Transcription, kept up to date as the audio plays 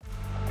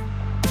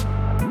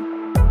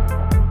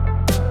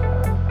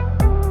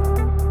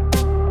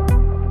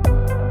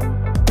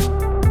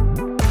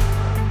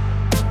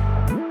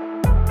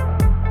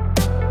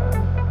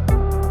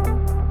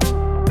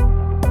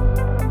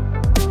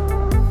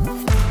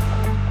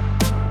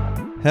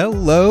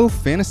Hello,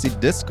 Fantasy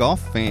Disc Golf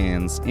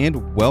fans,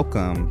 and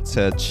welcome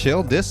to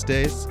Chill Disc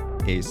Days,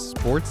 a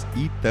sports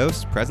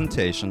ethos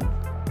presentation.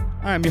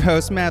 I'm your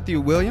host, Matthew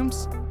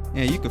Williams,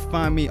 and you can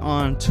find me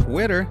on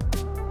Twitter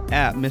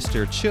at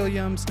Mr.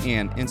 Chilliams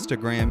and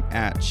Instagram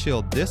at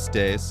Chill Disc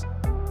Days.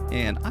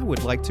 And I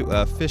would like to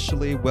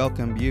officially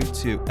welcome you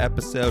to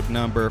episode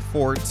number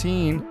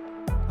 14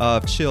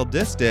 of Chill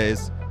Disc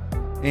Days.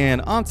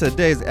 And on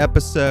today's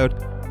episode,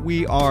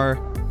 we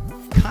are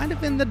kind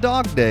of in the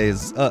dog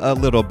days a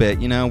little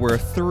bit. You know, we're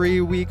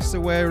 3 weeks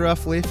away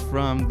roughly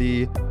from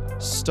the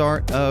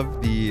start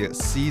of the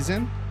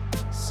season.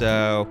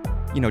 So,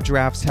 you know,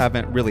 drafts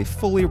haven't really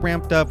fully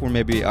ramped up. We're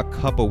maybe a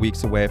couple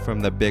weeks away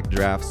from the big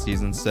draft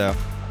season. So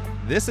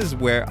this is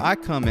where I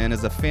come in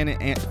as a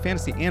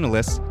fantasy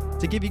analyst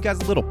to give you guys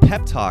a little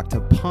pep talk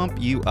to pump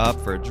you up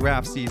for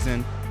draft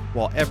season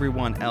while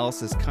everyone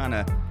else is kind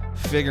of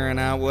figuring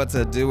out what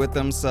to do with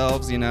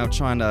themselves, you know,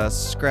 trying to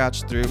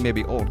scratch through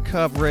maybe old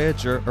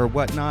coverage or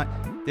whatnot.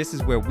 This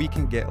is where we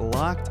can get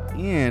locked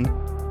in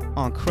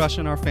on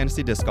crushing our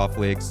fantasy disc golf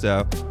league.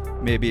 So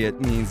maybe it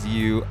means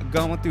you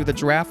going through the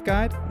draft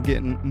guide,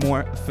 getting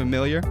more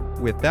familiar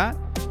with that.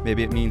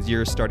 Maybe it means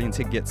you're starting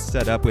to get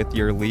set up with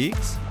your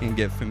leagues and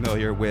get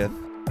familiar with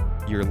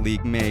your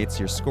league mates,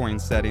 your scoring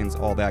settings,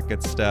 all that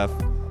good stuff.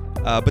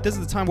 But this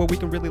is the time where we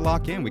can really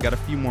lock in. We got a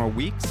few more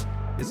weeks.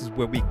 This is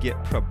where we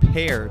get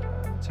prepared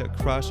to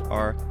crush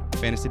our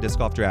fantasy disc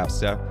golf draft.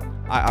 So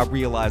I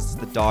realize it's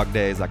the dog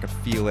days. I could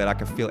feel it. I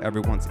could feel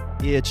everyone's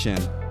itching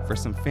for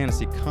some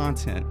fantasy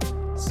content.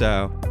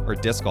 So, or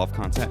disc golf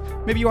content.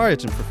 Maybe you are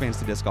itching for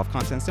fantasy disc golf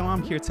content. So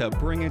I'm here to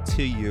bring it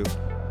to you.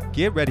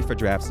 Get ready for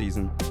draft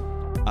season.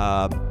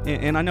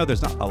 And I know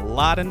there's not a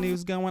lot of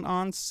news going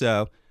on.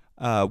 So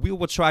we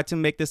will try to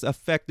make this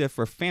effective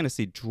for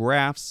fantasy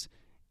drafts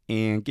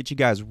and get you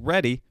guys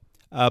ready.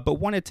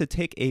 But wanted to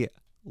take a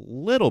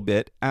little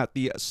bit at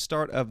the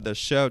start of the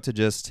show to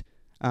just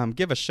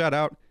give a shout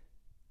out.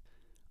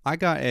 I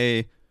got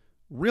a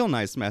real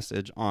nice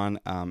message on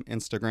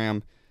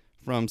Instagram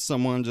from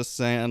someone just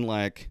saying,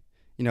 like,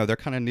 you know, they're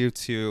kind of new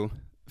to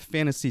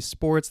fantasy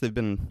sports. They've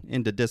been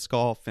into disc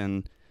golf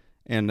and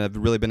have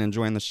really been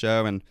enjoying the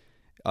show. And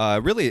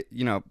really,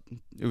 you know,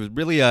 it was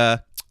really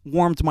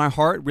warmed my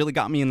heart, really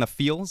got me in the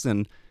feels.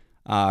 And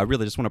I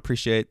really just want to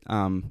appreciate,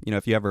 you know,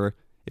 if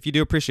you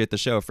do appreciate the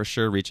show, for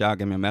sure, reach out,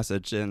 give me a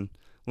message, and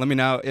let me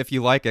know if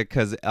you like it,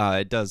 because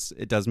it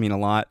does mean a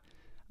lot.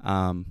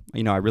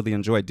 You know, I really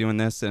enjoyed doing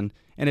this, and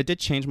it did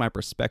change my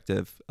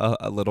perspective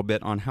a little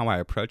bit on how I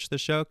approach the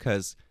show,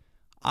 because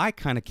I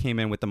kind of came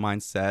in with the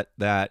mindset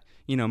that,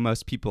 you know,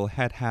 most people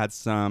had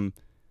some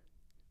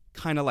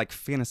kind of like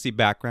fantasy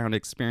background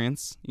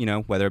experience, you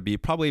know, whether it be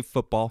probably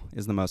football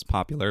is the most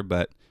popular,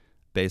 but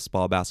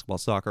baseball, basketball,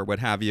 soccer, what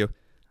have you.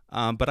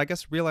 But I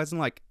guess realizing,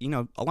 like, you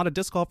know, a lot of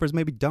disc golfers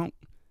maybe don't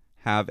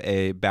have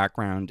a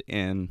background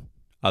in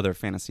other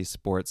fantasy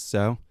sports.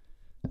 So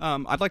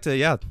I'd like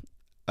to,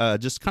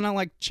 just kind of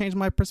like change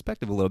my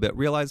perspective a little bit.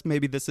 Realize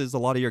maybe this is a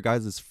lot of your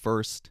guys'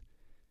 first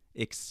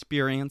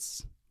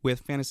experience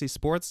with fantasy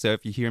sports. So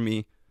if you hear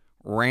me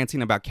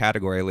ranting about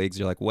category leagues,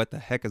 you're like, what the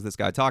heck is this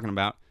guy talking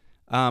about?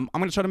 I'm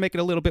going to try to make it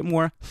a little bit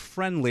more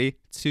friendly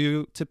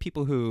to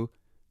people who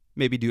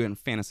maybe do it in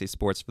fantasy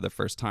sports for the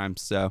first time.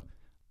 So,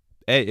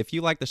 hey, if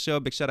you like the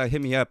show, big shout out,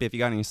 hit me up if you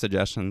got any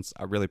suggestions.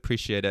 I really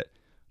appreciate it.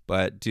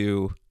 But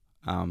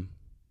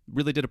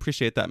really did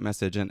appreciate that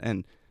message,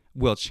 and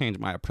will change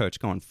my approach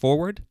going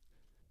forward.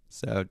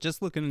 So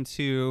just looking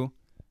to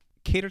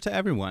cater to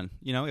everyone.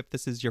 You know, if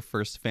this is your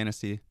first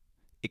fantasy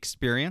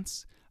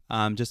experience,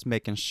 just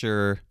making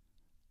sure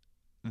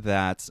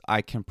that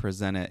I can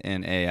present it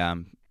in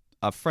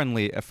a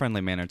friendly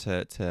manner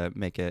to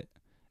make it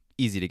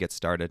easy to get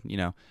started. You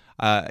know,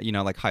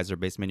 like Heiser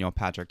Base Manuel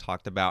Patrick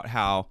talked about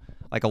how,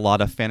 like, a lot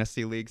of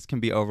fantasy leagues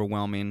can be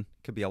overwhelming,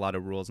 could be a lot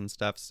of rules and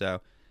stuff.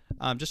 So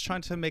I'm just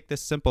trying to make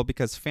this simple,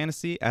 because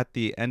fantasy, at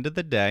the end of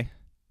the day,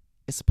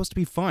 is supposed to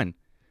be fun.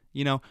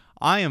 You know,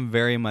 I am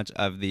very much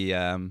of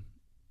the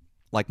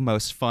like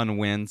most fun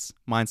wins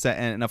mindset,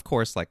 and of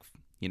course, like,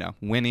 you know,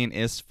 winning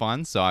is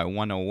fun, so I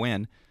want to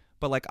win.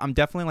 But like, I'm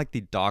definitely like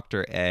the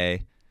Dr.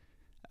 A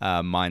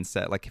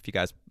mindset. Like, if you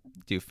guys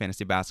do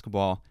fantasy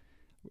basketball,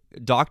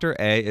 Dr.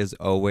 A is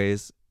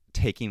always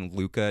taking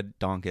Luka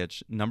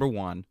Doncic number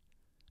one,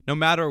 no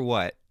matter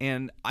what,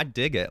 and I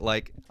dig it.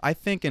 Like, I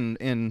think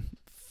in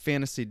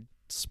fantasy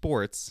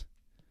sports,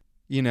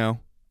 you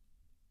know,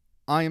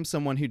 I am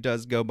someone who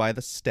does go by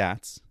the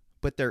stats,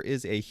 but there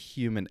is a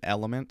human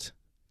element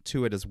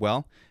to it as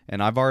well.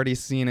 And I've already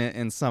seen it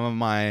in some of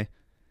my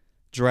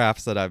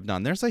drafts that I've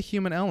done. There's a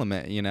human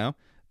element, you know.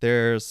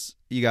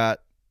 You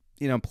got,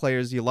 you know,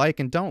 players you like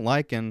and don't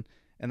like, and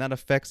that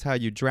affects how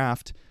you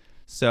draft.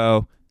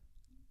 So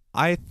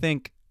I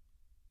think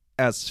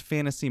as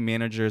fantasy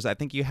managers, I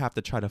think you have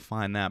to try to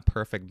find that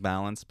perfect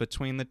balance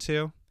between the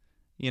two,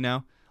 you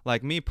know.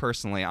 Like, me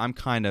personally, I'm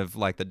kind of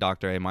like the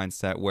Dr. A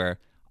mindset, where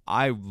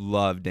I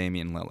love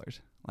Damian Lillard.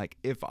 Like,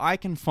 if I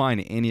can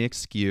find any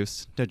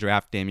excuse to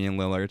draft Damian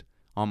Lillard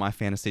on my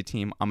fantasy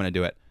team, I'm going to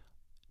do it.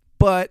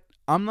 But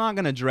I'm not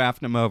going to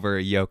draft him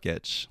over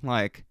Jokic.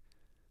 Like,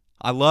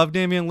 I love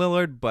Damian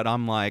Lillard, but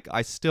I'm like,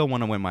 I still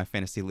want to win my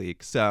fantasy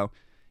league. So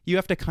you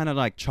have to kind of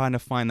like try to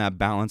find that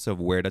balance of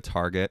where to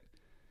target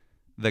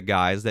the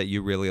guys that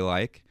you really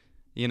like,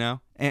 you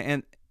know?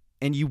 And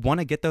you want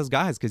to get those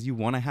guys because you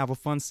want to have a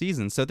fun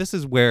season. So this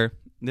is where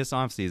this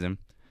offseason,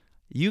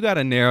 you got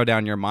to narrow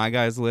down your My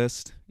Guys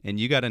list, and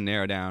you got to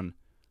narrow down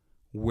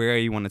where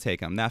you want to take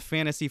them. That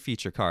fantasy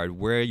feature card,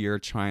 where you're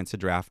trying to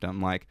draft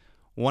them. Like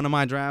one of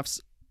my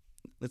drafts,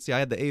 let's see, I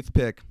had the 8th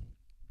pick,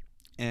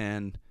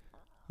 and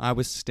I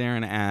was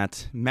staring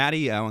at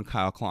Matty O and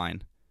Kyle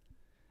Klein.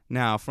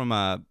 Now, from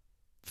a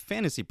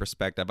fantasy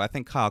perspective, I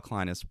think Kyle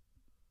Klein is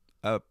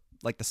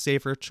like the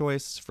safer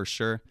choice for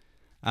sure.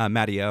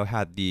 Matty O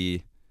had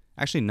the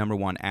actually number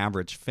one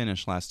average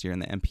finish last year in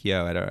the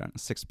MPO at a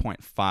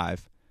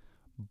 6.5.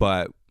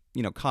 But,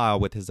 you know, Kyle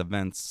with his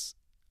events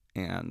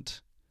and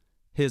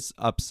his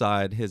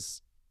upside,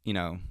 his, you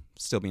know,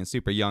 still being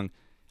super young,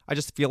 I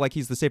just feel like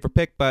he's the safer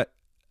pick. But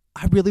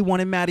I really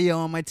wanted Matty O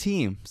on my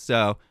team.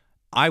 So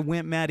I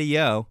went Matty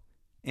O.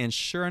 And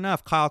sure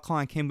enough, Kyle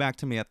Klein came back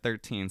to me at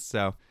 13.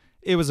 So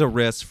it was a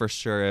risk for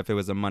sure. If it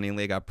was a money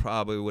league, I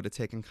probably would have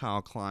taken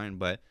Kyle Klein.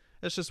 But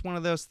it's just one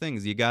of those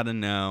things. You got to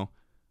know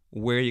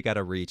where you got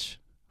to reach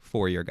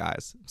for your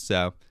guys.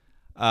 So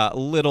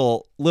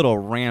little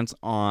rant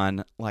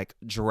on like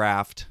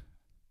draft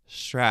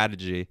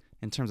strategy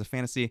in terms of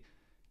fantasy.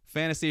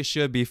 Fantasy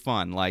should be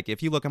fun. Like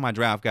if you look at my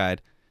draft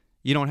guide,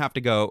 you don't have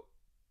to go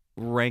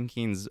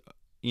rankings,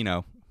 you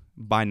know,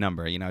 by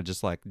number, you know,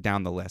 just like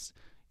down the list.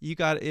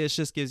 It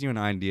just gives you an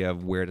idea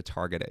of where to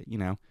target it, you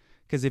know,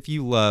 because if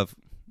you love,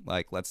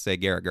 like, let's say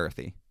Garrett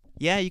Gurthie,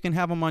 yeah, you can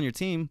have him on your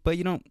team, but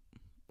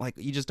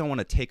you just don't want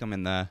to take him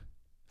in the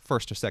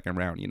first or second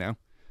round, you know?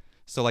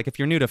 So like if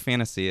you're new to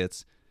fantasy,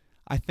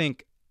 I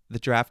think the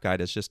draft guide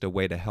is just a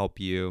way to help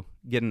you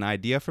get an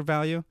idea for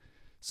value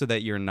so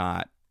that you're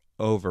not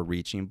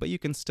overreaching, but you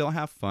can still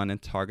have fun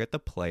and target the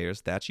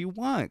players that you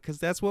want, because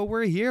that's what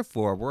we're here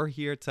for. We're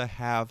here to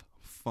have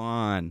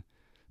fun.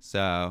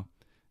 So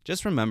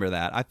just remember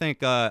that. I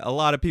think a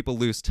lot of people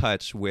lose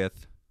touch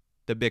with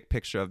the big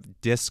picture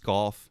of disc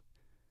golf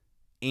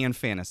and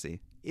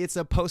fantasy. It's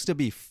supposed to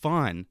be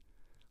fun.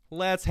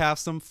 Let's have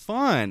some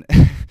fun.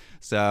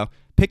 So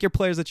pick your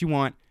players that you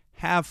want.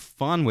 Have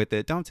fun with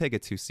it. Don't take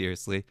it too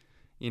seriously.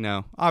 You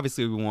know,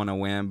 obviously we want to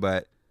win,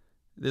 but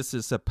this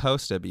is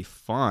supposed to be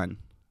fun.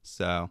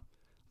 So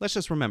let's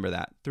just remember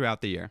that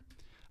throughout the year.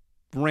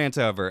 Rant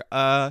over.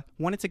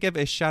 Wanted to give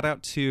a shout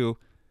out to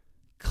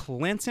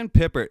Clinton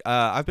Pippert.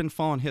 I've been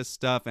following his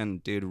stuff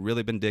and, dude,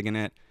 really been digging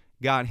it.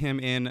 Got him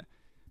in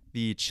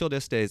the Chill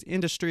Disc Days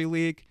Industry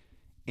League,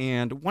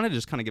 and wanted to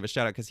just kind of give a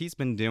shout out because he's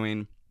been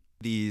doing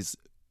these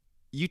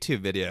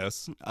YouTube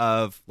videos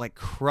of like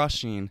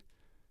crushing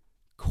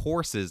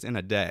courses in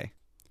a day.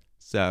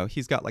 So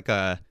he's got like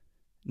a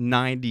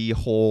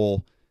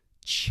 90-hole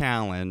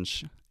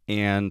challenge,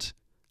 and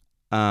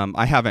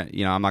I haven't,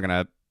 you know, I'm not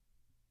gonna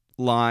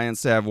lie and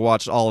say I've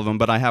watched all of them,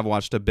 but I have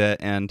watched a bit,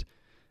 and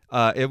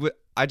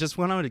I just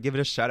wanted to give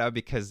it a shout out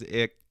because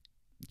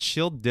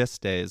Chill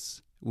Disc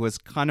Days was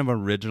kind of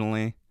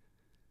originally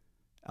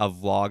a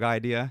vlog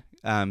idea,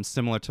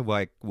 similar to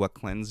like what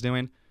Clinton's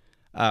doing.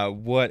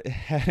 What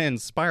had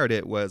inspired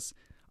it was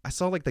I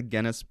saw like the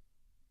Guinness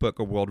Book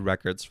of World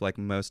Records for like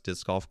most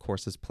disc golf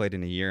courses played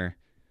in a year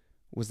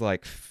was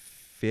like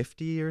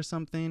 50 or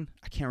something.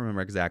 I can't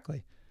remember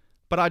exactly,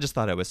 but I just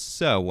thought it was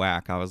so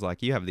whack. I was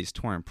like, you have these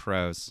touring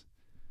pros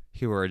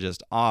who are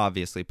just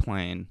obviously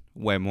playing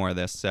way more of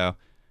this. So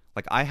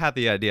like I had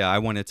the idea I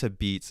wanted to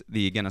beat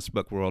the Guinness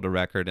Book World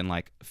Record in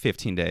like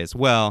 15 days.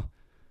 Well,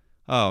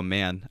 oh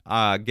man,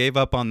 I gave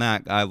up on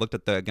that. I looked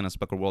at the Guinness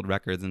Book of World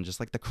Records and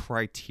just like the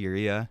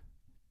criteria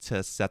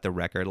to set the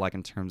record, like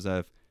in terms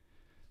of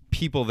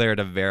people there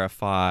to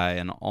verify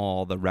and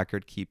all the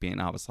record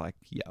keeping. I was like,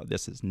 yo,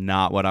 this is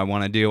not what I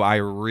want to do. I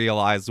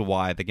realized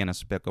why the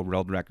Guinness Book of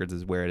World Records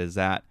is where it is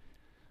at.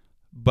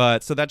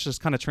 But so that just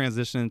kind of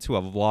transitioned into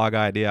a vlog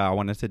idea. I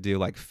wanted to do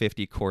like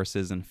 50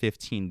 courses in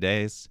 15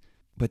 days.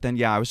 But then,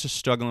 yeah, I was just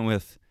struggling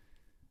with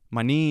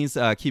my knees,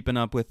 keeping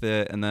up with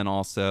it, and then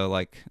also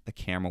like the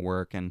camera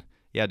work. And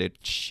yeah, dude,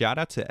 shout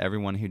out to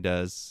everyone who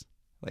does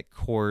like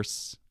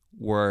course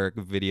work,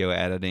 video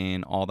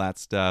editing, all that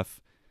stuff.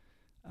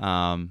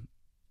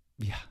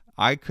 Yeah,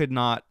 I could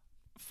not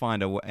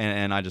find a way,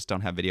 and I just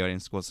don't have video editing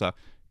school. So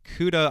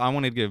I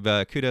want to give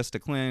kudos to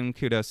Clint,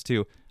 kudos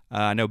to,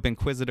 I know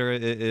Benquisitor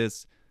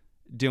is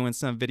doing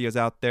some videos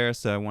out there,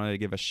 so I wanted to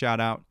give a shout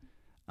out.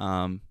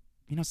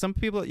 You know, some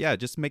people, yeah,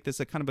 just make this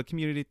a kind of a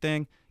community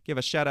thing. Give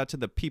a shout out to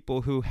the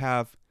people who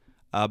have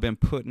been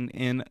putting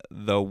in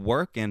the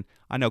work. And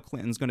I know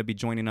Clinton's going to be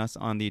joining us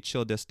on the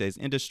Chill Disc Days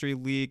Industry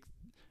League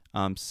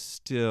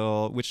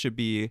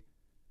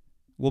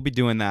we'll be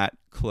doing that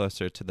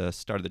closer to the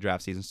start of the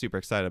draft season. Super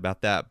excited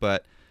about that.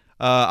 But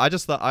I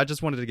just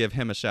wanted to give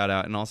him a shout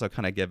out and also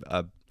kind of give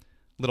a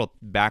little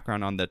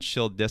background on the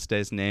Chill Disc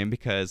Days name,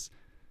 because,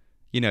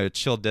 you know,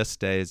 Chill Disc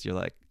Days, you're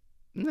like,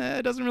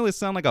 it doesn't really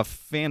sound like a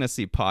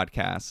fantasy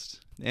podcast.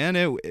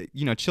 And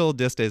Chill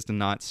Disc Days did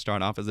not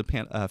start off as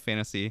a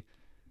fantasy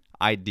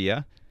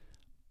idea,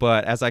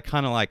 but as I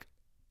kind of like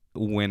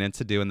went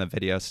into doing the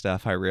video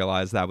stuff, I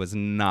realized that was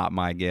not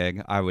my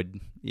gig.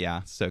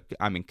 So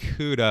I mean,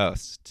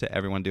 kudos to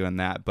everyone doing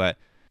that. But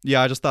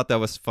yeah, I just thought that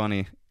was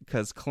funny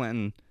because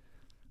Clinton,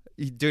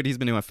 he's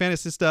been doing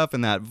fantasy stuff,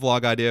 and that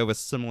vlog idea was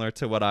similar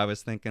to what I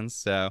was thinking.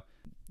 So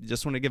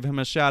just want to give him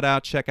a shout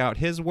out, check out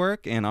his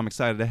work, and I'm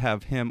excited to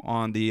have him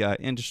on the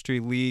Industry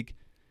League.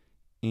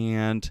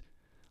 And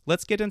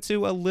let's get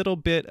into a little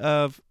bit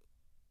of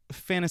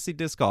fantasy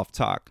disc golf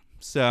talk.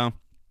 So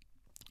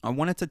I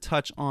wanted to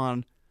touch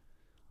on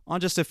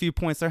just a few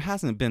points. There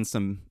hasn't been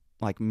some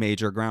like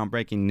major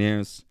groundbreaking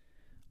news,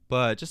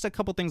 but just a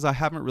couple things I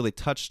haven't really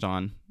touched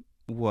on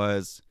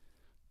was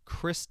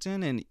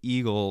Kristen and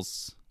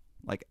Eagle's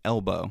like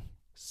elbow.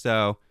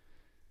 So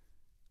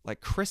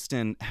like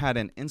Kristen had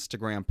an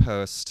Instagram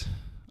post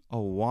a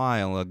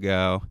while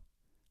ago,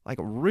 like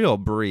real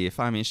brief.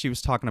 I mean, she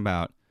was talking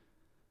about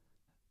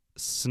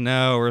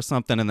snow or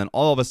something, and then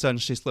all of a sudden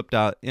she slipped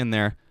out in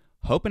there,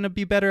 hoping to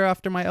be better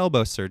after my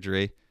elbow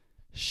surgery.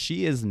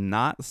 She is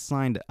not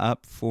signed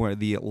up for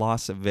the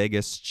Las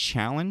Vegas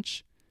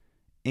Challenge.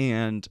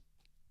 And,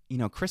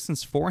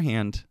 Kristen's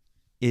forehand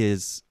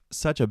is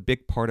such a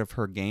big part of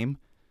her game.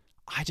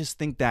 I just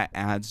think that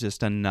adds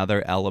just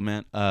another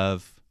element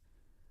of,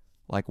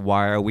 like,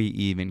 why are we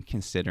even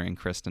considering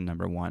Kristen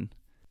number one?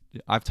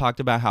 I've talked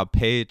about how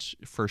Paige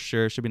for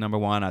sure should be number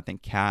one. I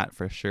think Kat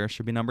for sure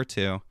should be number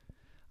two.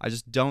 I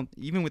just don't,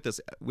 even with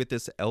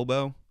this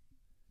elbow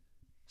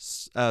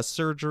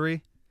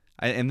surgery,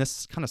 and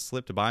this kind of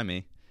slipped by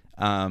me.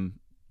 I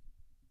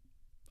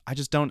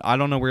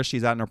don't know where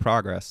she's at in her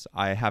progress.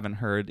 I haven't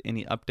heard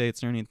any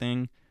updates or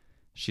anything.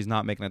 She's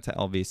not making it to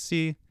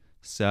LVC.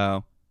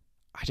 So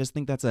I just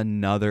think that's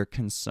another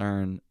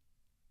concern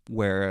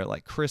where,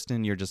 like,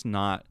 Kristen,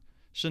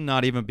 should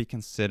not even be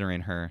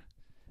considering her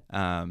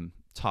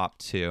top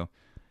two.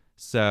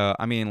 So,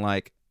 I mean,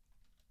 like,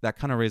 that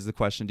kind of raises the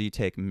question, do you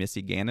take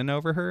Missy Gannon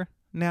over her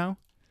now?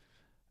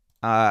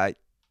 I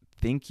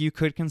think you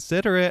could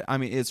consider it. I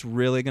mean, it's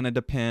really going to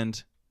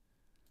depend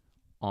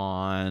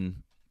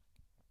on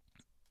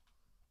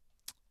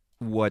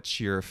what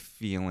you're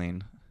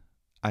feeling,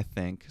 I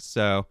think.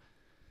 So,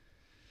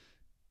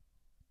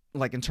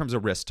 like, in terms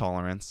of risk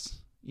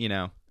tolerance,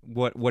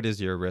 what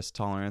is your risk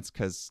tolerance?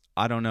 Because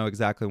I don't know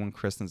exactly when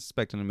Kristen's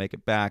expecting to make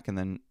it back, and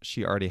then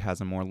she already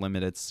has a more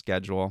limited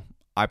schedule.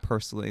 I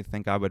personally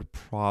think I would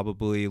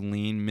probably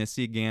lean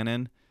Missy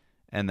Gannon,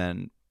 and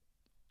then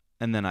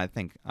I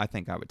think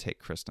I would take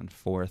Kristen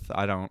fourth.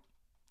 I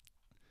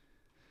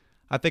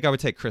think I would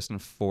take Kristen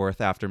fourth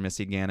after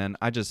Missy Gannon.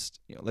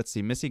 Let's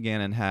see. Missy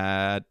Gannon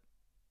had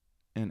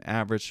an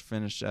average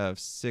finish of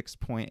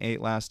 6.8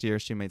 last year.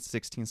 She made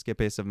 16 skip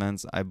ace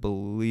events. I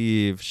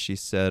believe she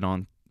said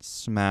on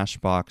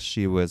Smashbox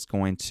she was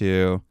going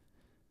to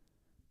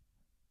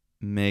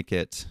make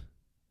it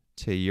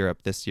to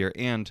Europe this year.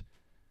 And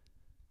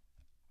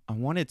I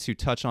wanted to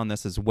touch on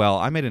this as well.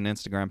 I made an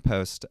Instagram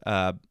post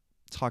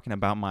talking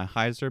about my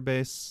Heiser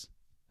base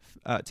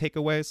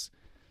takeaways.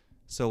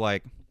 So,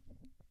 like,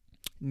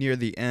 near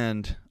the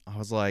end, I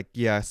was like,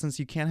 yeah, since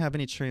you can't have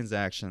any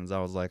transactions, I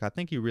was like, I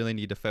think you really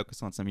need to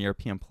focus on some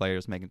European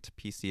players making it to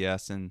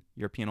PCS and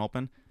European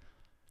Open.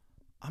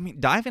 I mean,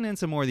 diving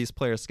into more of these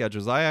player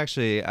schedules, I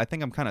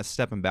think I'm kind of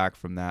stepping back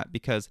from that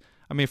because,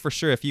 I mean, for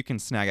sure, if you can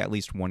snag at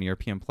least one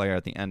European player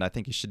at the end, I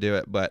think you should do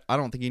it. But I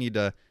don't think you need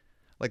to,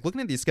 like,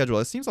 looking at these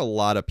schedules, it seems a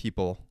lot of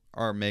people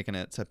are making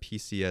it to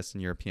PCS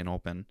and European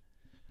Open.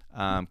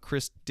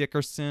 Chris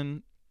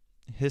Dickerson,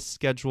 his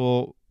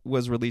schedule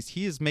was released.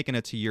 He is making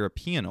it to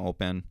European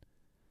Open,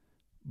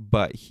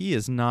 but he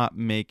is not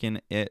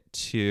making it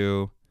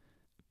to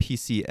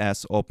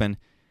PCS Open.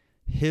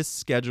 His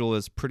schedule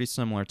is pretty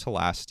similar to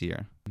last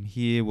year.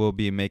 He will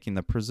be making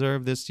the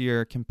Preserve this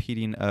year,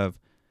 competing of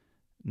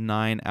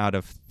 9 out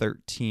of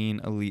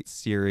 13 Elite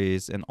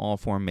Series in all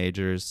 4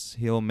 majors.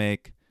 He'll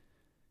make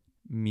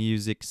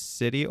Music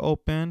City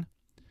Open.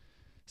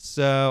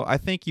 So I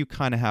think you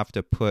kind of have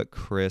to put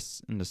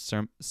Chris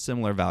into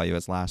similar value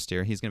as last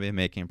year. He's going to be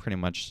making pretty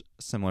much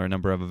similar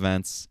number of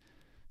events.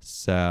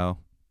 So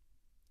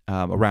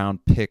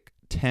around pick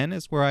 10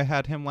 is where I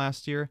had him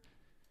last year.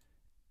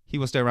 He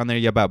will stay around there.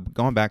 Yeah, but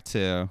going back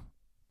to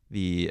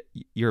the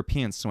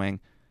European swing,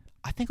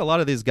 I think a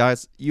lot of these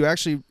guys,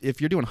 if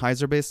you're doing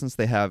Heiser base, since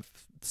they have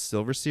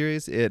Silver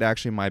Series, it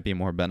actually might be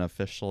more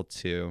beneficial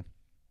to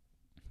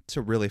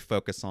really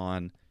focus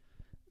on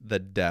the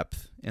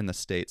depth in the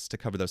States to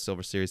cover those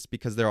Silver Series,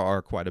 because there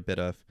are quite a bit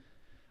of,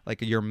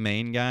 like, your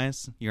main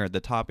guys, you're at the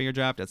top of your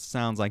draft. It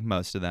sounds like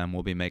most of them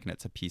will be making it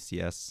to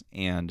PCS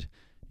and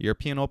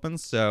European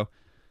Opens. So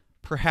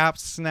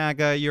perhaps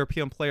snag a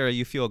European player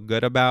you feel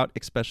good about,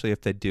 especially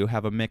if they do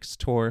have a mixed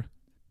tour.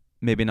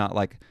 Maybe not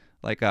like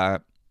I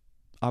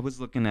was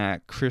looking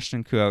at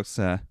Christian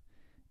Kuoksa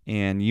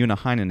and Una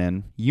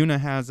Heinonen. Una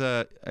has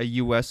a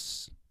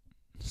U.S.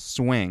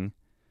 swing,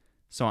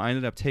 so I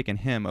ended up taking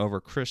him over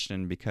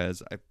Christian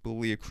because I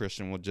believe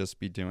Christian will just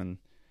be doing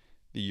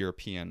the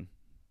European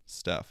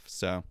stuff.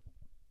 So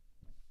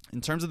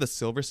in terms of the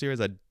Silver Series,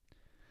 I'm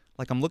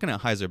looking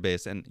at Heiser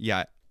Base, and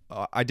yeah,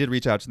 I did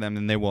reach out to them,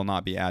 and they will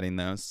not be adding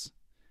those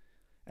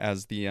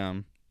as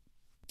the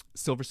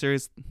Silver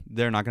Series.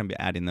 They're not going to be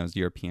adding those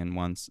European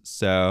ones.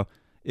 So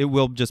it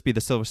will just be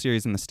the Silver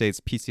Series in the States,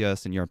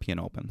 PCS, and European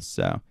Open.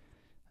 So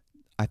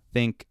I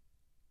think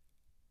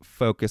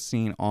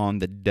focusing on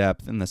the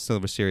depth in the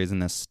Silver Series in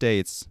the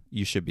States,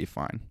 you should be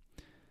fine.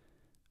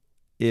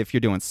 If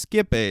you're doing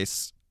Skip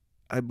Ace,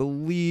 I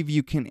believe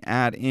you can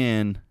add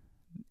in,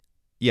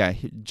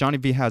 Johnny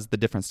V has the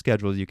different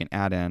schedules. You can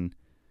add in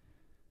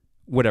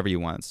whatever you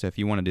want. So if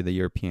you want to do the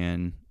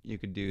European, you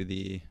could do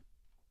the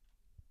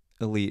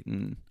Elite,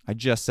 and I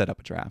just set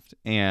up a draft,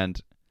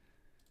 and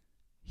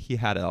he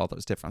had all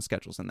those different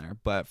schedules in there.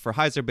 But for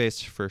Heiser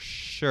Base, for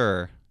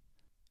sure,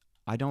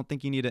 I don't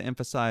think you need to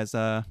emphasize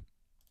the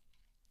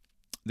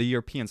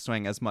European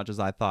swing as much as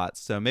I thought.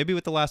 So maybe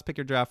with the last pick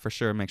your draft, for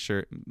sure,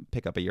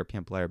 pick up a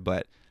European player.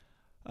 But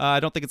I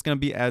don't think it's going to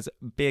be as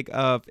big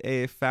of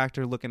a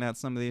factor looking at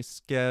some of these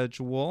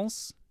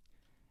schedules.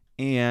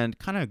 And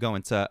kind of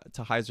going to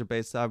Heiser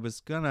Base, I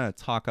was going to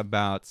talk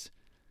about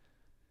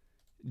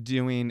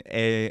doing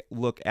a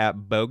look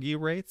at bogey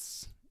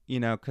rates,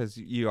 because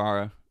you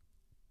are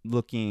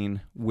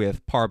looking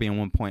with par being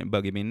 1 point,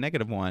 bogey being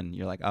 -1.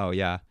 You're like, oh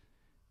yeah,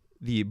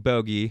 the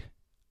bogey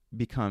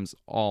becomes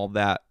all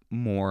that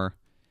more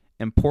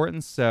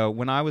important. So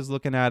when I was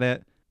looking at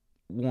it,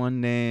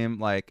 one name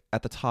like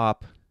at the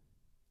top,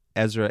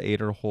 Ezra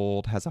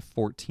Aderhold, has a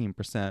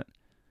 14%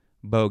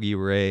 bogey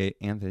rate.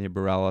 Anthony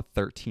Barella,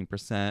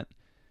 13%.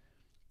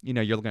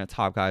 You're looking at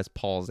top guys.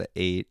 Paul's at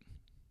 8.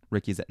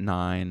 Ricky's at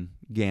 9.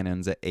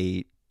 Gannon's at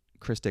 8.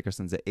 Chris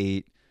Dickerson's at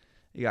 8.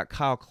 You got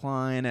Kyle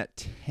Klein at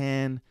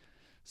 10.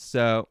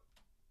 So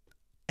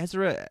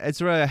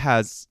Ezra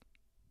has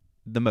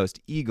the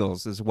most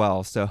eagles as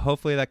well. So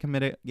hopefully that can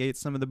mitigate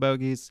some of the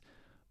bogeys.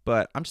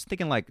 But I'm just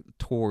thinking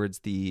towards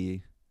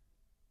if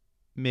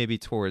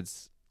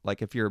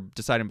you're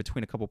deciding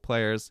between a couple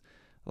players,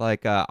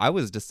 I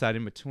was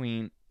deciding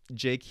between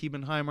Jake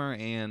Hebenheimer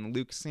and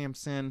Luke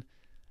Sampson.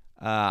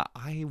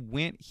 I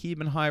went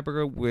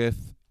Hebenheimer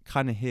with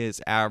kind of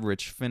his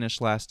average finish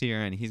last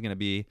year, and he's going to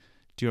be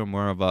doing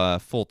more of a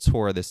full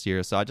tour this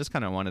year. So I just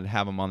kind of wanted to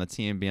have him on the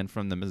team, being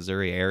from the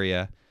Missouri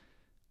area.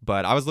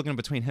 But I was looking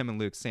between him and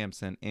Luke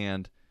Sampson,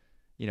 and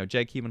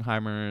Jake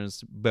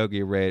Hebenheimer's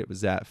bogey rate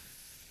was at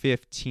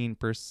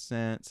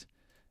 15%,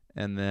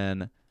 and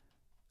then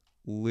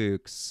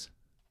Luke's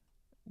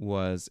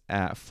was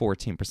at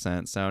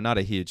 14%. So not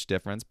a huge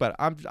difference, but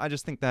I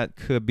just think that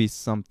could be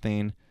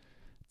something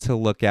to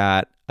look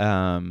at.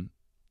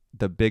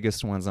 The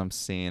biggest ones I'm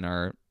seeing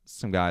are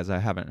some guys I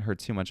haven't heard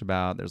too much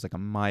about. There's a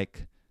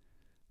Mike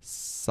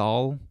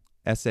Sale,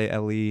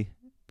 Sale,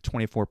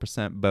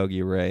 24%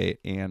 bogey rate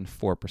and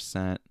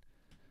 4%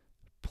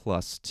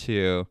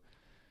 +2.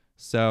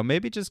 So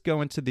maybe just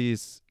go into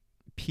these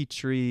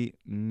Petri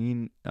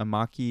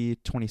Amaki,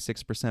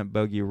 26%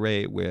 bogey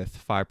rate with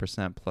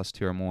 5%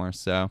 +2 or more.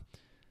 So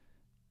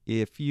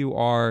if you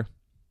are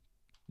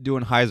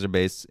doing Heiser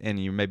Base and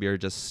you maybe are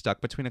just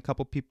stuck between a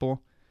couple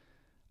people,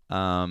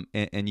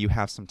 and you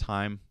have some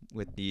time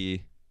with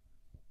the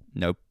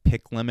no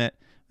pick limit,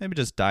 maybe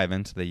just dive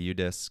into the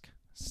UDisc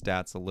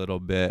stats a little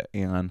bit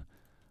and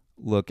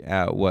look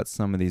at what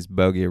some of these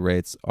bogey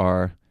rates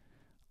are.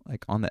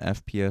 On the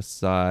FPS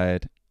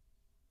side,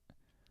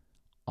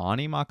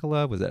 Ani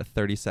Makala was at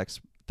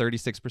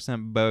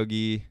 36%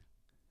 bogey.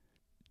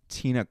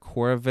 Tina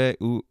Korovit,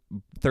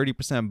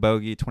 30%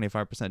 bogey,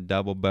 25%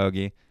 double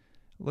bogey.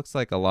 Looks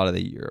like a lot of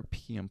the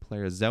European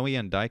players. Zoe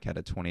and Dyke had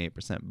a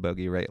 28%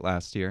 bogey rate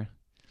last year.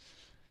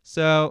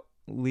 So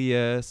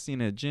Leah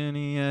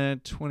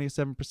Sinagini,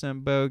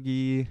 27%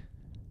 bogey.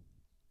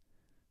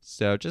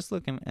 So just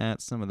looking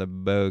at some of the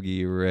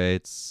bogey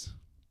rates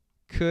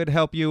could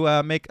help you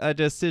make a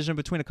decision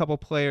between a couple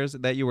players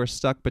that you were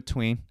stuck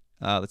between.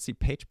 Let's see.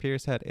 Paige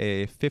Pierce had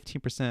a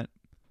 15%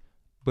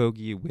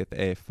 bogey with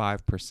a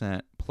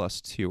 5%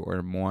 +2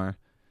 or more.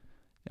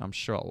 I'm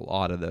sure a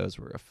lot of those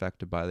were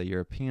affected by the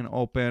European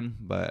Open,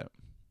 but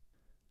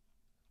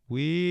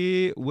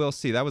we will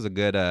see. That was a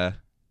good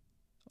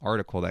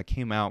article that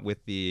came out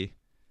with the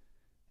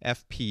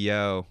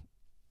FPO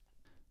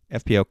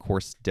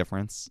course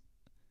difference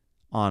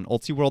on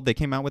UltiWorld. They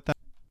came out with that.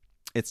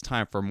 It's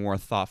time for more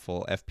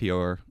thoughtful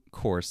FPO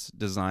course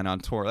design on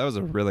tour. That was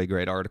a really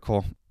great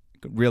article.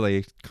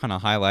 Really kind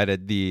of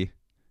highlighted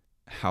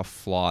how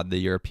flawed the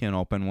European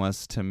Open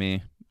was to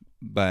me.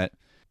 But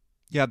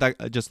yeah,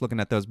 just looking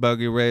at those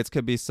bogey rates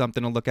could be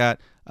something to look at.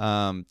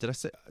 Did I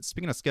say,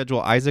 speaking of schedule,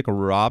 Isaac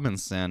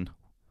Robinson.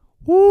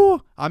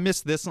 Woo! I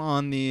missed this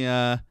on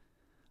the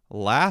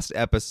last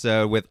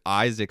episode with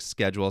Isaac's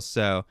schedule.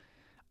 So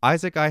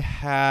Isaac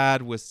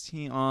was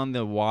he on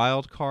the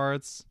wild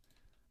cards?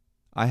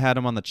 I had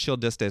him on the Chill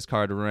Disc Days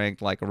card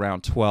ranked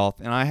around 12th,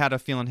 and I had a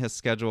feeling his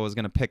schedule was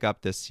going to pick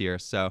up this year.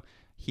 So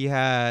he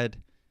had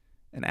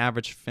an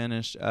average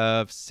finish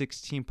of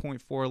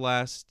 16.4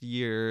 last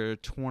year,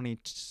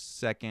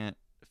 22nd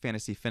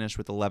fantasy finish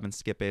with 11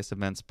 Skip Ace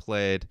events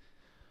played,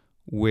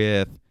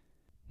 with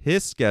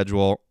his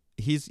schedule,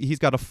 he's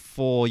got a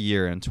full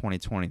year in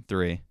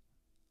 2023.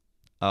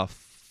 A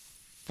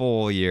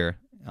full year.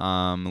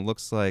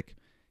 Looks like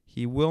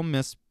he will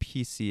miss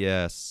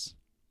PCS.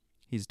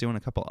 He's doing a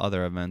couple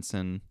other events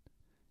in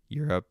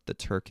Europe, the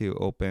Turku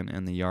Open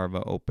and the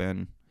Yarva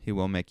Open. He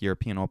will make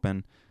European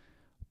Open.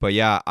 But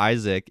yeah,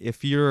 Isaac,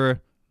 if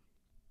you're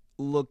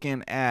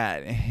looking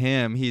at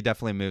him, he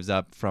definitely moves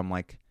up from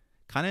like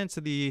kind of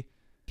into the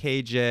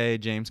KJ,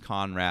 James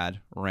Conrad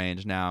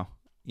range now.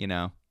 You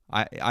know,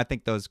 I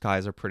think those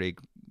guys are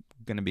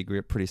going to be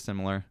pretty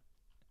similar.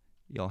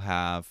 You'll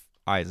have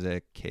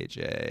Isaac,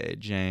 KJ,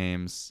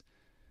 James,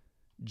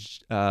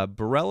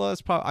 Barella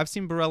is probably. I've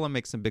seen Barella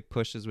make some big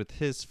pushes with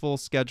his full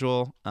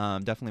schedule.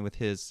 Definitely with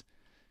his.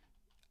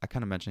 I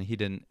kind of mentioned he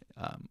didn't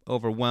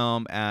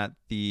overwhelm at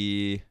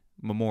the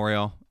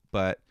Memorial,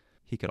 but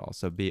he could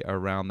also be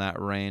around that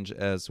range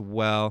as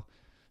well.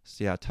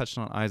 So yeah, touched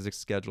on Isaac's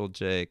schedule,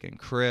 Jake and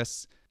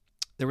Chris.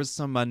 There was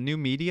some new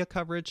media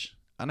coverage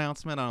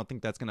announcement. I don't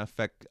think that's going to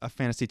affect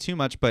fantasy too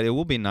much, but it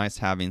will be nice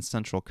having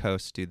Central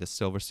Coast do the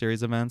Silver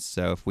Series events.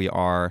 So if we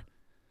are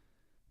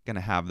going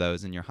to have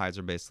those in your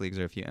Heiser-based leagues,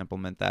 or if you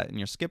implement that in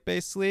your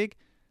skip-based league,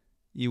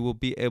 you will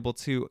be able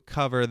to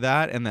cover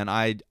that. And then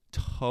I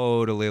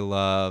totally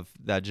love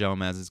that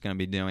Jomez is going to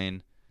be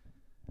doing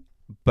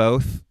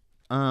both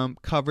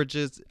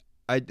coverages.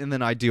 And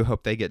then I do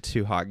hope they get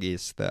 2 hot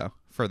geese, though,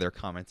 for their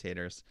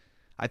commentators.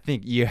 I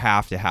think you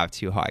have to have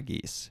 2 hot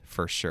geese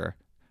for sure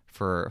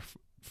for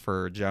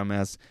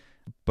Jomez.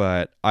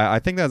 But I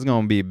think that's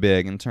going to be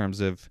big in terms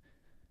of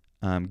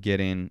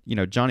getting,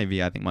 Johnny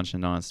V, I think,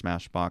 mentioned on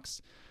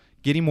Smashbox,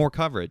 getting more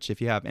coverage. If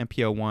you have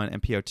MPO1,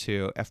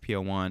 MPO2,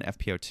 FPO1,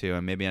 FPO2,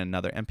 and maybe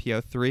another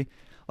MPO3,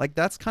 like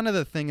that's kind of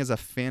the thing as a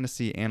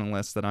fantasy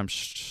analyst that I'm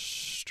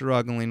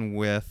struggling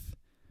with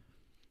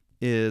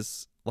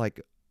is like,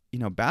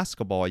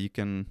 basketball you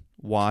can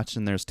watch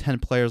and there's 10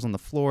 players on the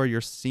floor.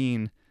 You're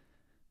seeing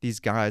these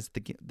guys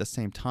at the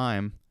same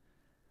time.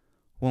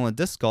 Well, in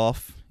disc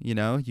golf,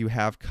 you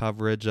have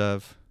coverage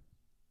of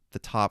the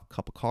top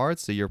couple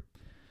cards. So you're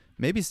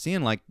maybe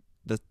seeing like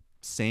the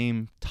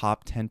same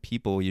top 10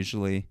 people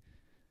usually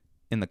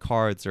in the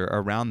cards or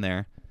around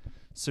there.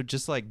 So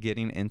just like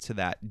getting into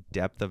that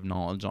depth of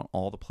knowledge on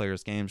all the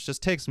players' games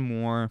just takes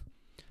more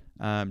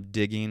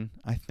digging,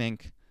 I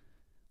think,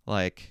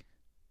 like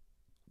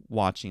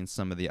watching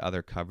some of the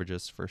other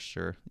coverages for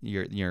sure.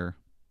 You're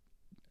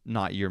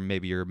not your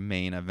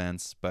main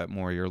events, but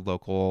more your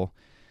local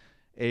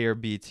A or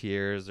B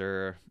tiers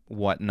or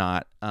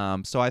whatnot.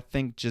 So I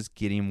think just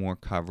getting more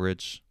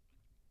coverage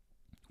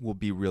will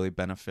be really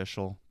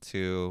beneficial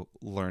to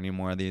learning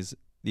more of these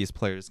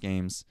players'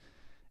 games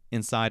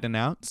inside and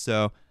out.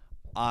 So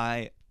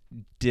I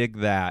dig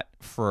that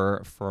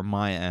for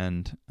my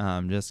end.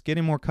 Just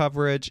getting more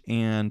coverage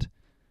and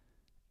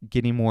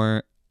getting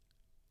more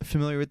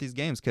familiar with these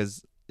games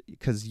because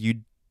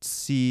you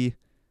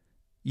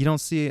don't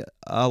see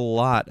a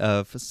lot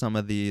of some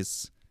of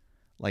these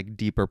like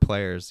deeper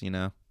players,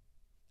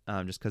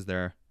 just because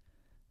they're,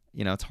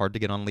 it's hard to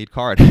get on lead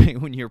card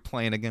when you're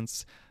playing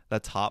against the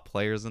top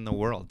players in the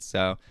world.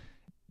 So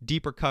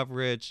deeper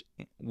coverage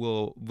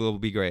will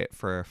be great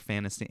for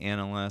fantasy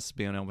analysts,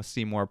 being able to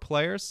see more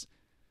players.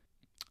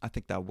 I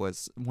think that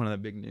was one of the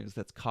big news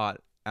that's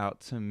caught out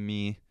to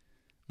me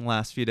in the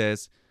last few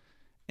days.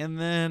 And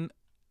then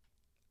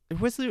there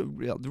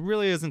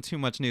really isn't too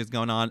much news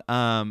going on.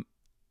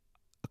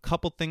 A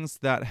couple things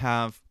that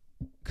have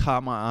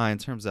caught my eye in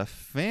terms of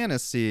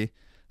fantasy.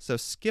 So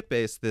Skip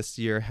Ace this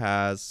year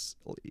has,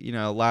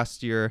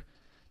 last year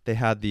they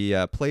had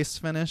the place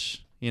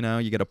finish. You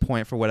get a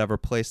point for whatever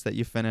place that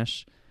you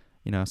finish.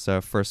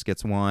 So first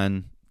gets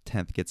 1,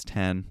 10th gets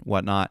 10,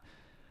 whatnot.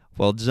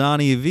 Well,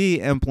 Johnny V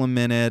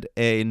implemented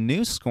a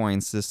new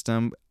scoring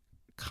system,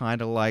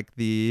 kind of like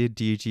the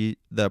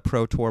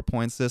Pro Tour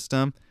point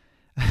system.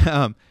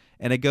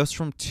 And it goes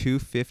from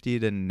 250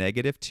 to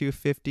negative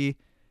 250.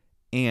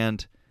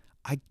 And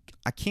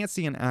I can't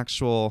see an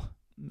actual,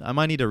 I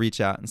might need to reach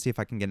out and see if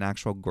I can get an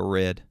actual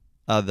grid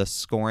of the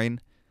scoring,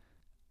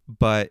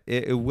 but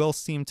it will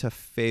seem to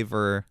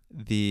favor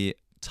the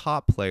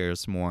top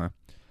players more.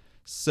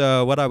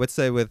 So what I would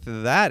say with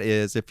that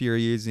is if you're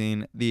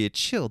using the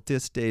Chill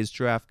Disc Days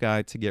draft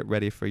guide to get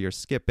ready for your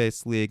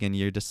skip-based league and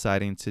you're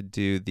deciding to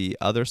do the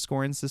other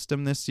scoring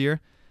system this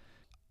year,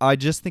 I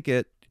just think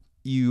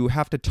you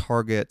have to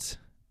target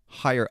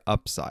higher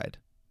upside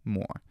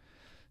more.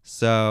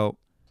 So,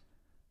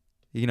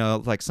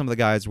 like some of the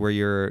guys where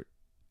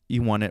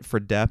you want it for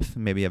depth,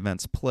 maybe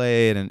events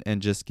played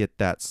and just get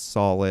that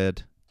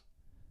solid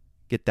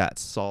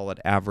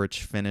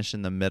average finish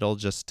in the middle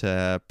just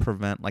to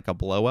prevent like a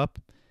blow up.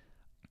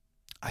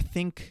 I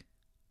think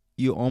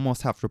you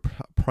almost have to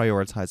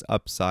prioritize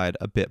upside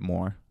a bit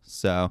more.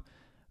 So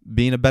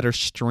being a better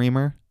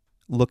streamer,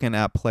 looking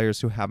at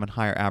players who have a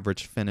higher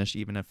average finish,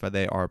 even if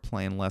they are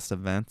playing less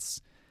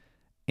events,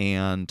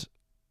 and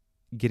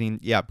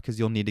because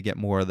you'll need to get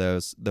more of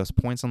those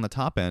points on the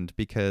top end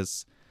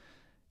because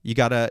you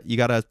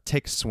gotta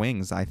take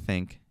swings. I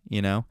think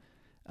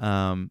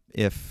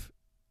if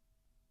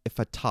if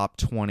a top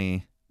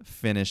 20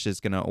 finish is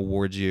going to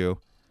award you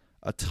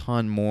a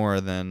ton more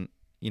than,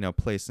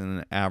 placing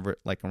an average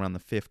like around the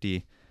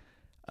 50.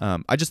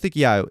 I just think,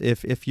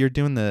 if you're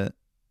doing the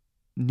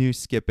new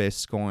skip-based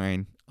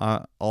scoring,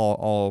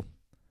 I'll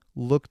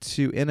look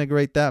to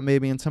integrate that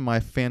maybe into my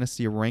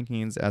fantasy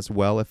rankings as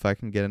well if I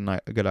can get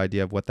a good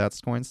idea of what that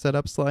scoring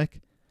setup's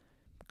like.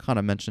 Kind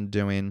of mentioned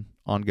doing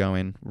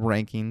ongoing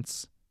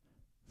rankings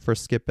for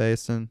skip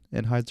base and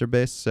hyzer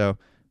base, so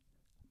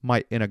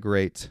might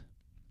integrate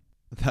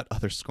that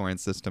other scoring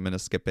system in a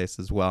skip base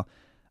as well.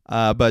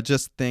 But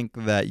just think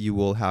that you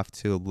will have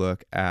to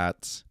look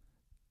at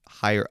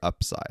higher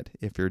upside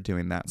if you're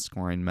doing that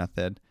scoring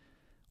method,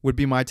 would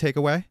be my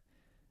takeaway.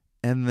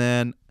 And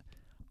then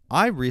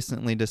I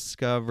recently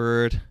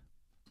discovered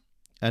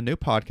a new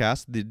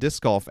podcast, the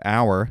Disc Golf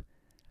Hour,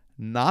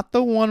 not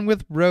the one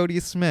with Brody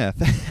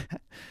Smith.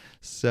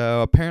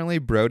 So apparently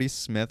Brody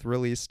Smith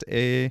released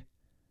a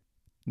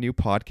new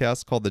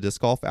podcast called the Disc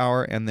Golf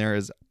Hour, and there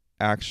is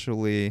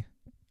actually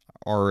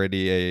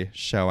already a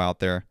show out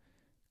there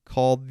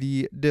called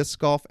the Disc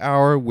Golf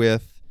Hour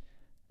with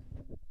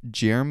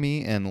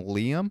Jeremy and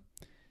Liam.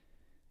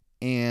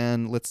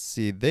 And let's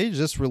see, they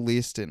just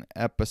released an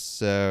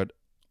episode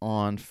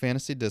on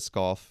fantasy disc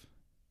golf,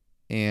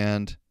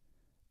 and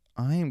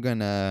I am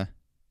gonna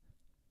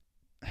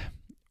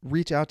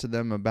reach out to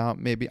them about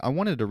I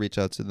wanted to reach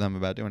out to them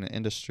about doing an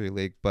industry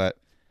league, but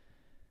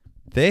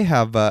they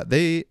have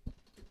they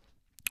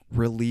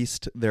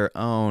released their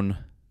own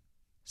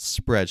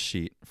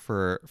spreadsheet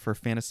for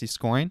fantasy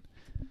scoring.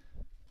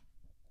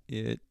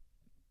 It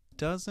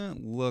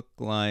doesn't look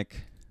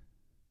like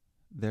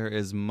there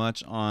is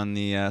much on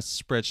the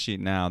spreadsheet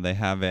now. They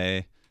have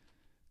a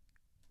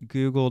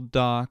Google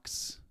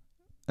Docs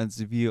that's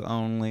view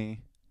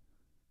only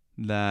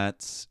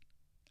that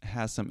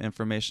has some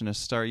information to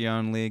start your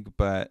own league,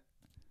 but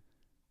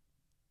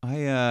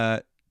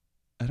I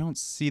don't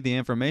see the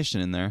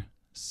information in there.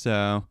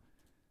 So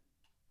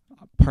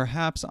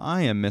perhaps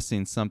I am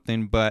missing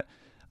something, but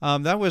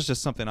that was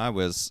just something I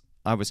was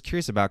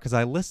curious about because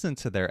I listened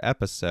to their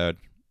episode,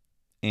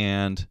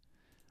 and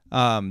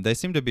they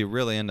seem to be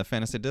really into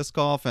fantasy disc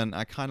golf, and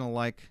I kind of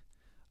like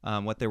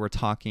what they were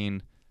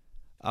talking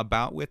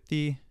about with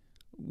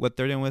what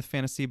they're doing with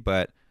fantasy,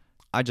 but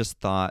I just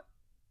thought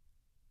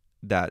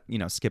that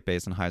skip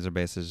base and hyzer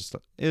base is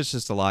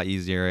just a lot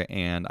easier,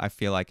 and I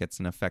feel like it's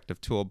an effective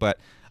tool. But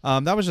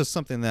that was just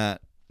something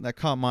that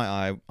caught my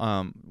eye.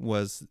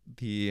 Was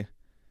the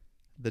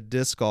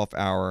Disc Golf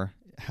Hour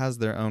has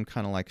their own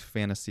kind of like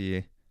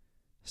fantasy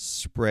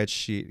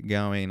spreadsheet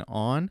going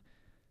on.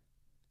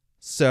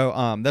 So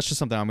that's just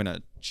something I'm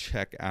gonna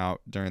check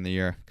out during the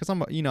year because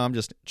I'm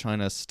just trying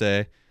to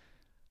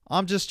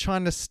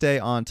stay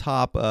on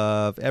top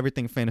of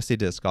everything fantasy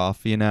disc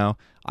golf.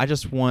 I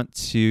just want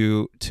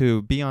to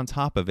be on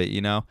top of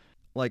it.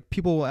 Like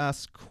people will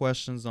ask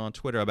questions on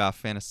Twitter about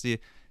fantasy,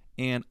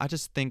 and I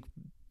just think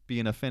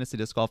being a fantasy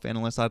disc golf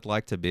analyst, I'd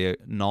like to be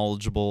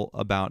knowledgeable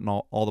about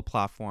all the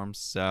platforms.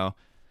 So,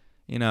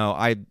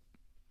 I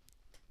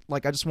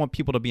just want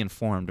people to be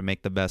informed to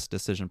make the best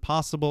decision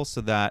possible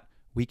so that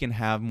we can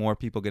have more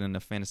people get into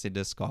fantasy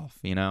disc golf.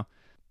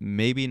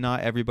 Maybe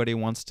not everybody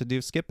wants to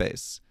do skip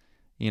base.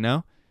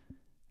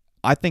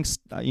 I think,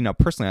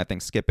 personally, I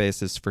think skip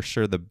base is for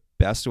sure the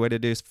best way to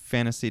do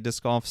fantasy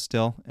disc golf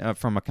still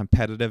from a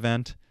competitive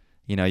end.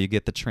 You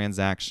get the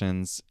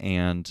transactions,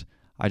 and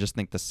I just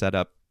think the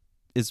setup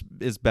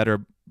is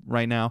better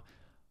right now,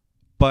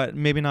 but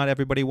maybe not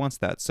everybody wants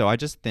that. So I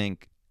just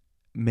think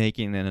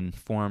making an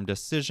informed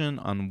decision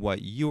on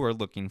what you are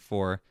looking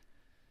for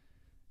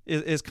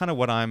is kind of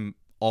what I'm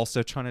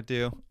also trying to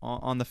do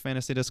on the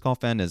fantasy disc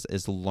golf end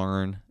is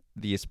learn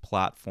these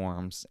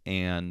platforms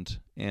and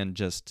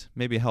just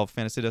maybe help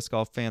fantasy disc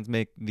golf fans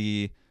make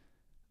the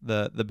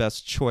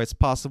best choice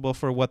possible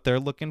for what they're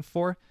looking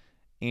for.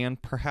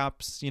 And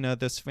perhaps,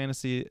 this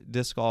fantasy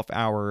disc golf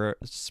hour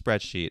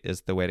spreadsheet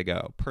is the way to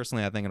go.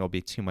 Personally, I think it'll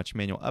be too much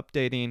manual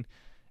updating,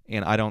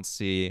 and I don't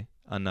see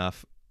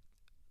enough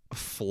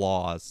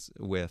flaws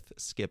with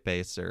skip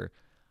base or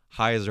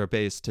hyzer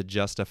base to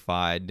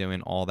justify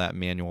doing all that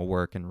manual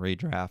work and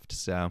redraft.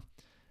 So,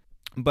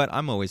 but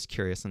I'm always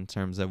curious in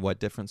terms of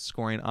what different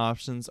scoring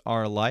options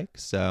are like.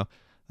 So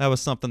that was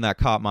something that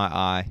caught my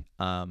eye.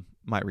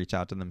 Might reach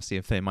out to them, see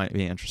if they might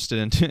be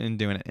interested in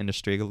doing an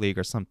industry league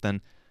or something.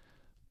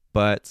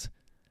 But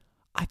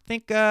I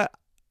think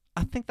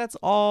that's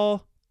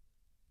all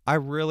I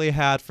really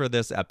had for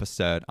this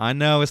episode. I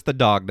know it's the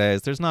dog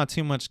days. There's not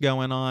too much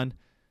going on.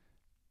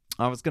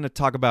 I was going to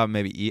talk about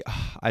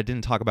I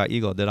didn't talk about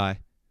Eagle, did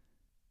I?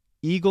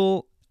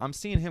 Eagle, I'm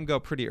seeing him go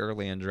pretty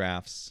early in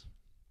drafts,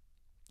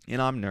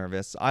 and I'm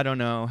nervous. I don't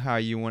know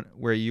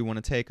where you want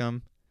to take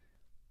him,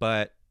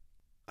 but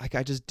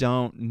I just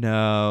don't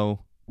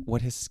know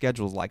what his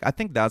schedule's like. I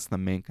think that's the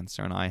main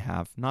concern I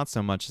have. Not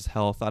so much his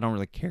health. I don't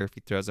really care if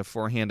he throws a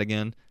forehand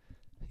again.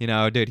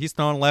 Dude, he's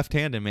throwing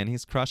left-handed, man.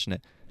 He's crushing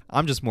it.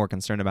 I'm just more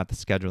concerned about the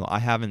schedule. I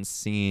haven't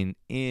seen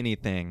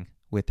anything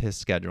with his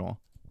schedule.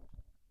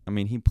 I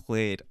mean, he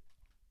played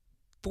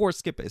 4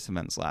 skip base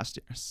events last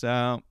year.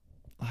 So,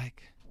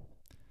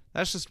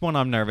 that's just one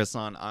I'm nervous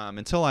on.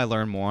 Until I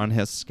learn more on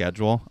his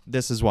schedule,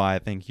 this is why I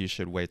think you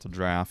should wait till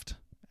draft,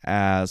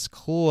 as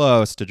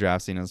close to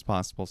draft season as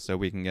possible, so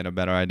we can get a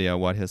better idea of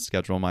what his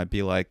schedule might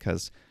be like.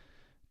 Because,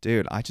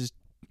 dude,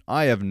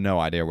 I have no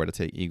idea where to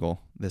take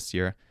Eagle this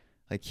year.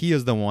 He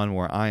is the one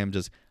where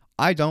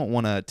I don't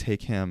want to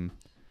take him.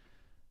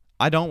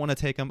 I don't want to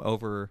take him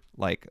over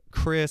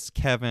Chris,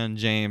 Kevin,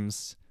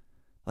 James.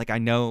 I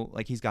know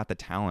he's got the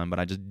talent, but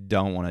I just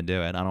don't want to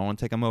do it. I don't want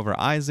to take him over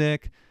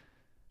Isaac.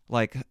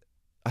 I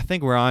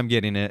think where I'm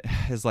getting it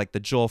is the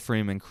Joel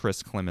Freeman,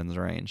 Chris Clemens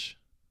range.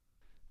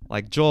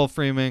 Joel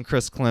Freeman,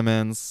 Chris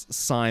Clemens,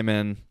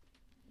 Simon.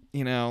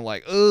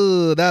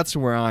 That's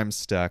where I'm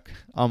stuck.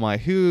 I'm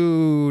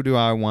who do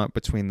I want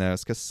between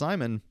those? Because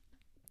Simon,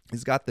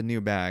 he's got the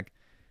new bag.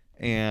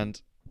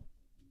 And,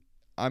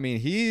 I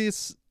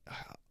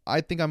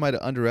think I might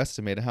have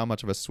underestimated how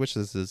much of a switch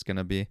this is going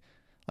to be.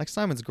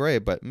 Simon's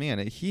great, but,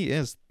 man, he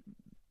is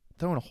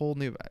throwing a whole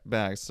new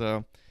bag.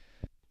 So,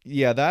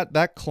 yeah,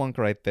 that clunk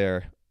right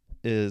there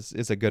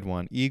is a good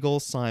one.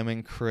 Eagle,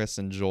 Simon, Chris,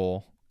 and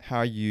Joel.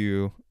 How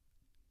you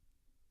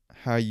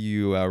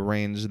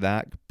arrange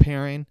that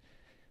pairing,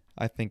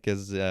 I think,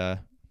 is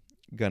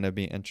gonna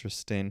be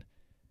interesting.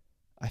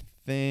 I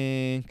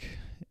think,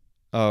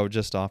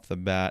 just off the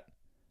bat,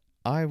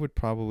 I would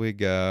probably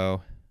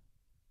go.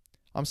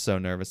 I'm so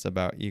nervous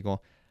about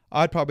Eagle.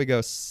 I'd probably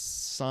go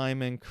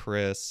Simon,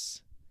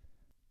 Chris,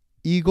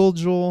 Eagle,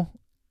 Joel,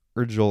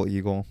 or Joel,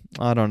 Eagle.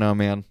 I don't know,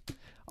 man.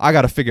 I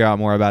got to figure out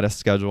more about his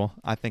schedule.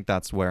 I think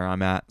that's where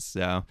I'm at.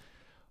 So,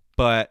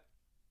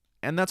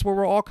 and that's where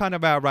we're all kind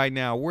of at right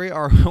now.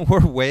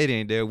 We're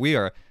waiting, dude. We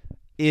are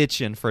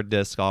itching for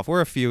disc golf.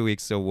 We're a few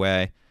weeks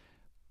away,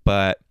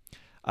 but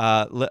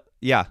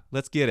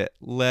let's get it.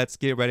 Let's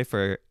get ready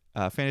for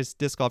fantasy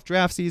disc golf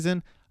draft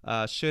season.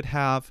 Should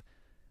have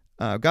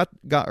got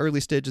early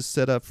stages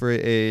set up for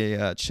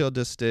a Chill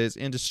Disc Days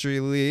Industry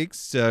League.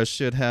 So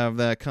should have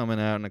that coming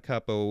out in a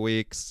couple of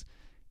weeks.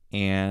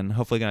 And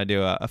hopefully going to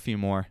do a few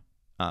more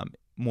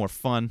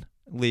fun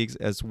leagues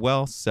as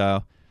well.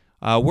 So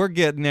we're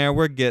getting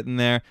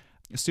there.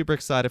 Super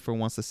excited for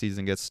once the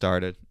season gets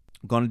started.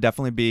 I'm going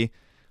to be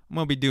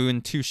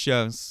doing 2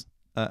 shows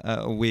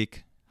a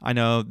week. I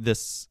know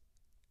this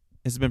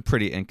has been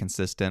pretty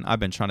inconsistent. I've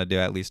been trying to do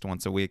at least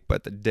once a week,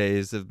 but the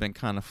days have been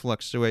kind of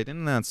fluctuating,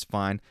 and that's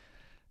fine.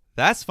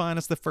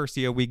 It's the first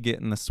year we get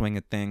in the swing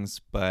of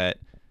things, but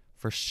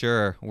for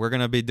sure, we're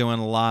going to be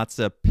doing lots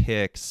of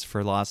picks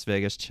for Las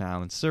Vegas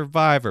Challenge,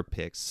 Survivor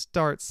picks,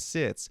 start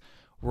sits.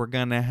 We're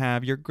going to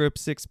have your Group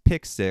 6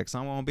 pick 6.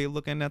 I won't be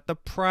looking at the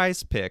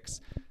prize picks.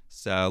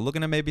 So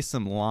looking at maybe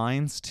some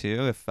lines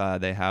too, if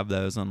they have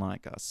those on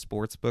a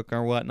sports book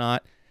or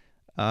whatnot.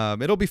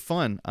 It'll be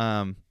fun.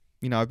 I've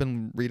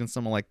been reading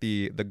some of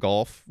the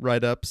golf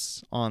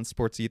write-ups on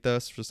Sports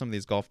Ethos for some of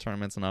these golf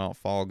tournaments, and I don't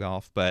follow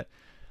golf, but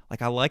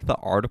I like the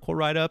article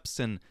write-ups,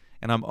 and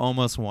I'm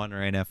almost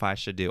wondering if I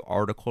should do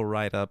article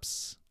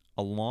write-ups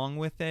along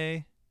with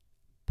a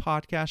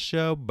podcast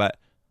show, but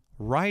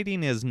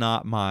writing is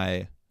not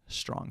my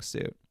strong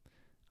suit.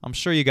 I'm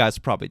sure you guys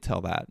probably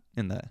tell that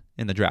in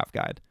the draft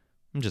guide.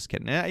 I'm just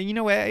kidding.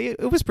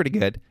 It was pretty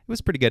good.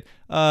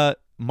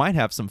 Might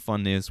have some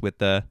fun news with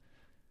the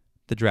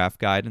draft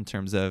guide in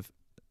terms of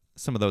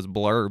some of those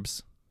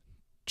blurbs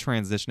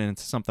transitioning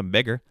into something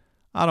bigger.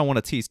 I don't want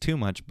to tease too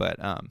much, but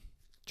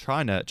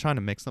trying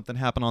to make something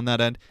happen on that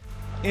end.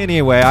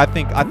 Anyway, I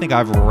think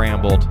I've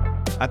rambled.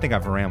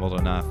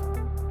 Enough.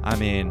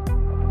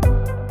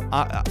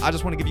 I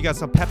just want to give you guys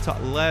some pep talk.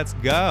 Let's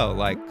go.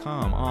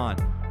 Come on.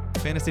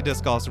 Fantasy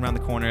disc golf's around the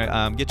corner.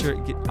 Get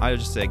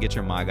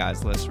your My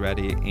Guys list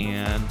ready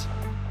and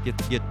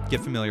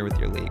get familiar with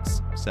your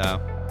leagues. So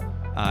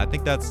I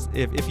think that's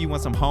if you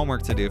want some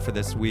homework to do for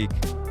this week,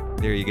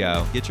 there you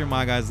go. Get your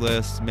My Guys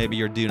list, maybe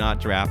your Do Not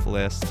Draft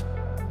list,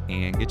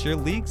 and get your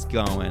leagues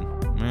going.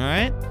 All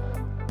right?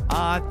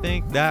 I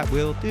think that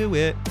will do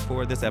it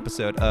for this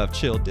episode of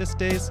Chill Disc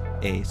Days,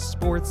 a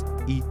Sports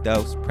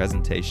Ethos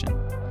presentation.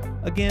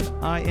 Again,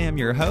 I am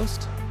your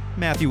host,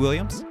 Matthew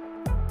Williams.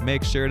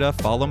 Make sure to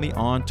follow me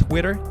on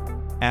Twitter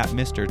at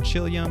Mr.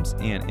 Chilliams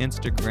and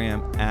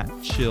Instagram at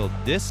Chill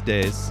Disc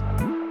Days.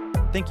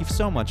 Thank you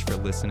so much for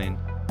listening,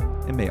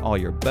 and may all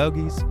your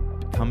bogeys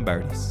become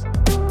birdies.